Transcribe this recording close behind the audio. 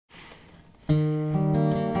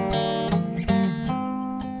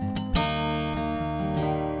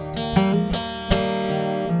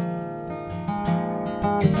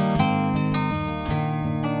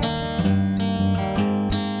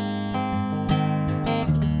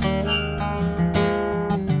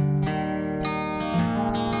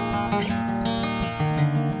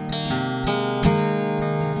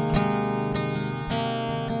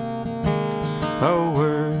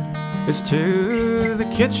is to the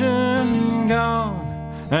kitchen gone,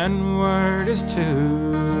 and word is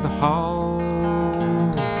to the hall.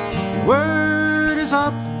 Word is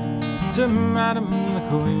up to Madam the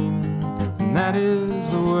Queen, and that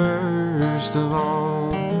is the worst of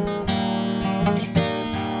all.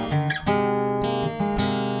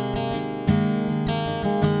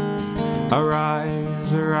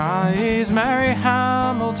 Arise, arise, Mary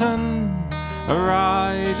Hamilton,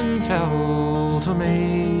 arise and tell to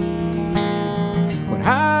me, what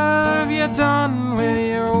have you done with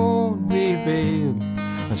your old wee babe,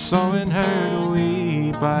 sewing her to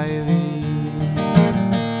weep by thee?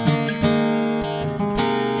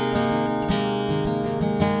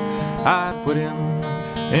 I put him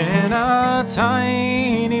in a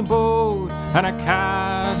tiny boat, and I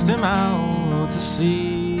cast him out to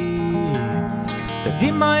sea, that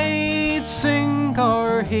he might sink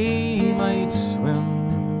or he might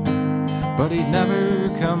swim, but he'd never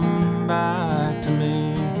come back to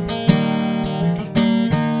me.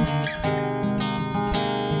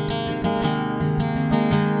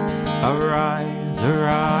 Arise,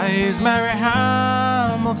 arise, Mary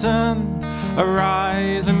Hamilton,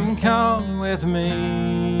 arise and come with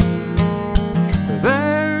me, for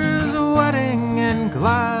there's a wedding in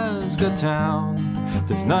Glasgow town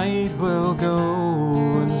this night we'll go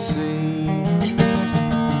and see.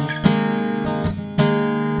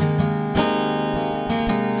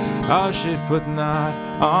 Oh, she put not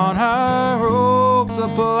on her robes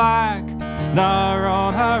of black, nor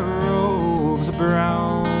on her robes of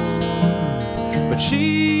brown, but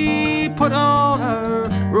she put on her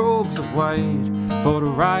robes of white for to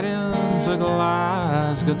ride into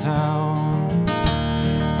Glasgow town.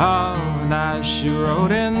 Oh, and as she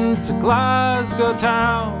rode into Glasgow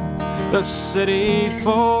town, the city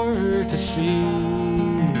for to see,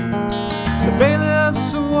 the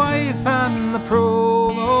bailiff's wife and the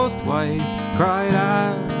provost's wife cried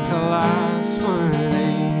out, alas for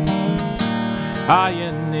thee. Ah,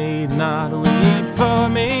 you need not weep for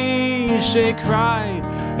me, she cried,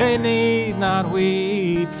 you need not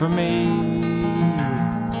weep for me,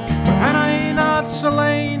 for had I not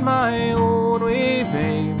slain my old wee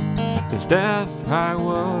babe, his death I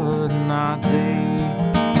would not die.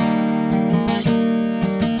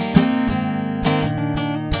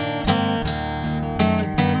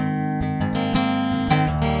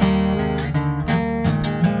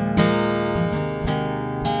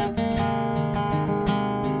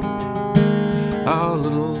 How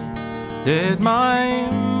little did my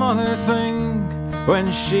mother think,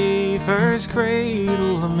 when she first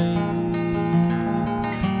cradled me,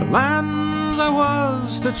 the lands I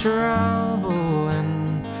was to travel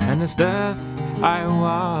in, and its death I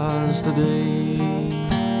was today.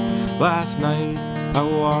 Last night I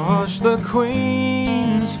washed the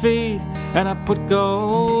Queen's feet, and I put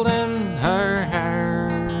gold in her hair,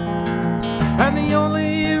 and the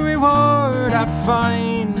only reward I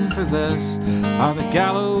find for this are the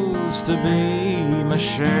gallows to be my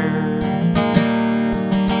share.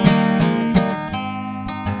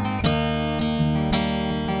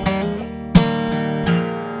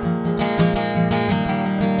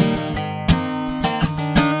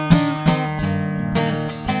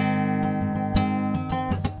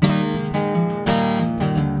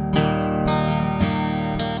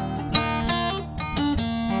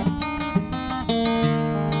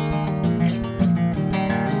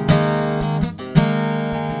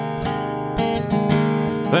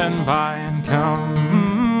 Then by and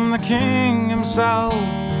come the king himself,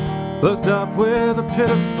 looked up with a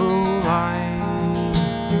pitiful eye.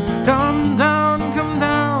 Come down,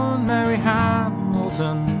 Mary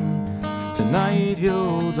Hamilton, tonight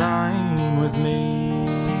you'll dine with me.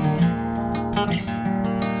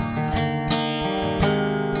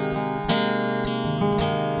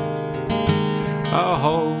 Oh,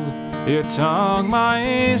 hold your tongue,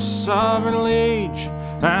 my sovereign liege,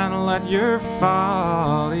 and let your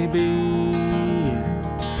folly be,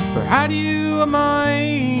 for had you a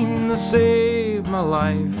mind to save my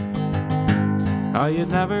life, oh,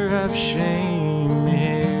 you'd never have shamed me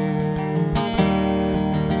here.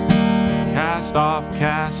 Cast off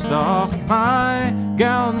my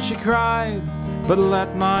gown, she cried, but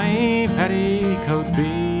let my petticoat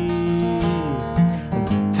be,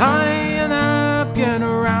 and tie a napkin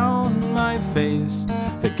around my face,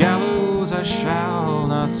 the gallows I shall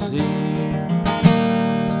not see.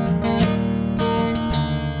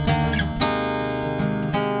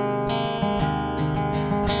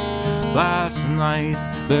 Last night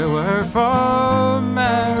there were 4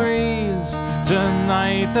 Marys,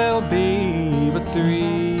 tonight there'll be but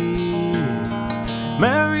 3.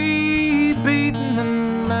 Mary Beaton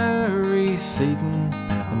and Mary Seaton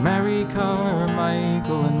and Mary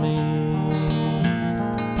Carmichael and me.